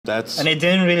And it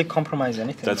didn't really compromise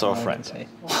anything. That's our friend.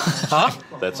 Huh?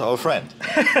 That's our friend.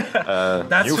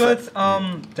 That's what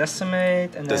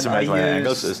Decimate and Decimate then I use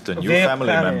Angles is the new Veil family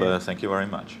Planning. member. Thank you very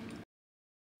much.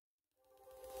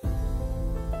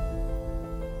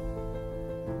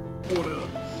 Water.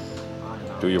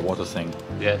 Do your water thing.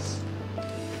 Yes.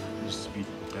 Just speed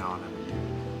down and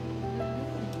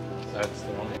that's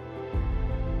the one.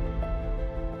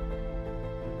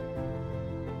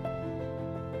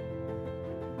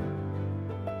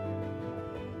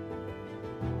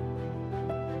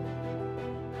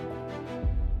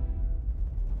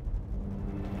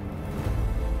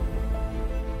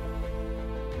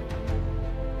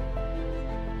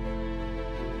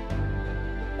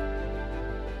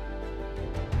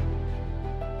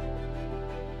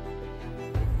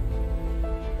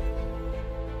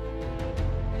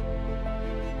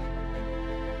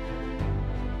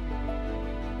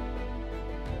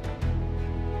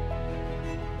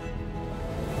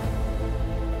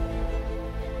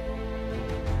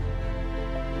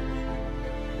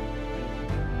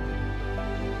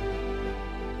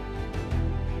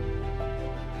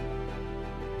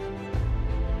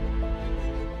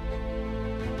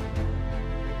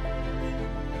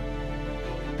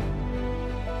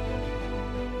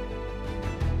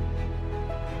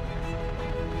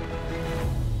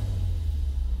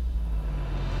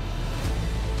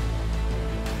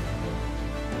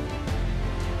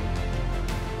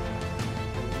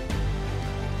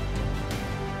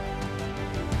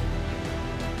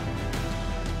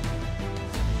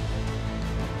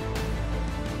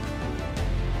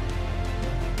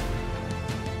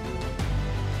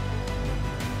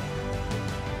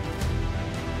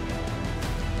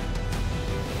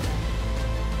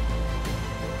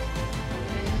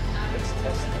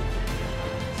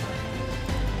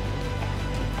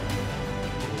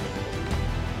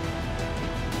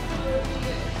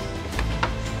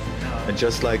 And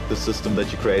just like the system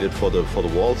that you created for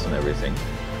the walls and everything,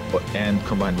 and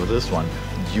combined with this one,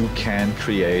 you can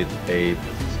create a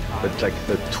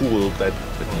tool that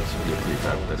needs to be a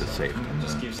prefab that is safe.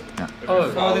 Yeah. Oh,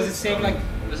 does it say like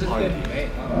this is good? Wait,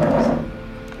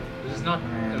 this is not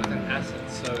an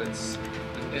asset, so it's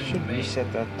an Should we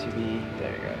set that to be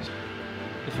there, guys?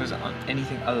 If it was on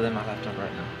anything other than my laptop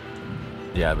right now.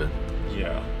 Yeah, but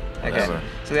yeah. Okay. Whatever.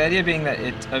 So the idea being that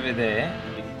it's over there.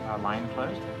 Line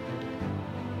closed.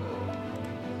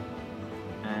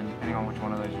 And depending on which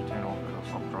one of those you turn off, it'll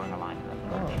stop drawing a line in that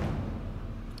direction.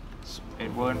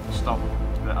 It won't stop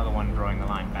the other one drawing the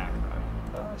line back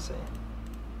though. Oh, I see.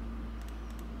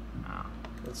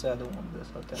 That's the other one.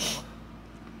 That's not that off.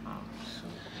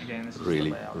 Again, this is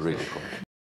really, the layout. really cool.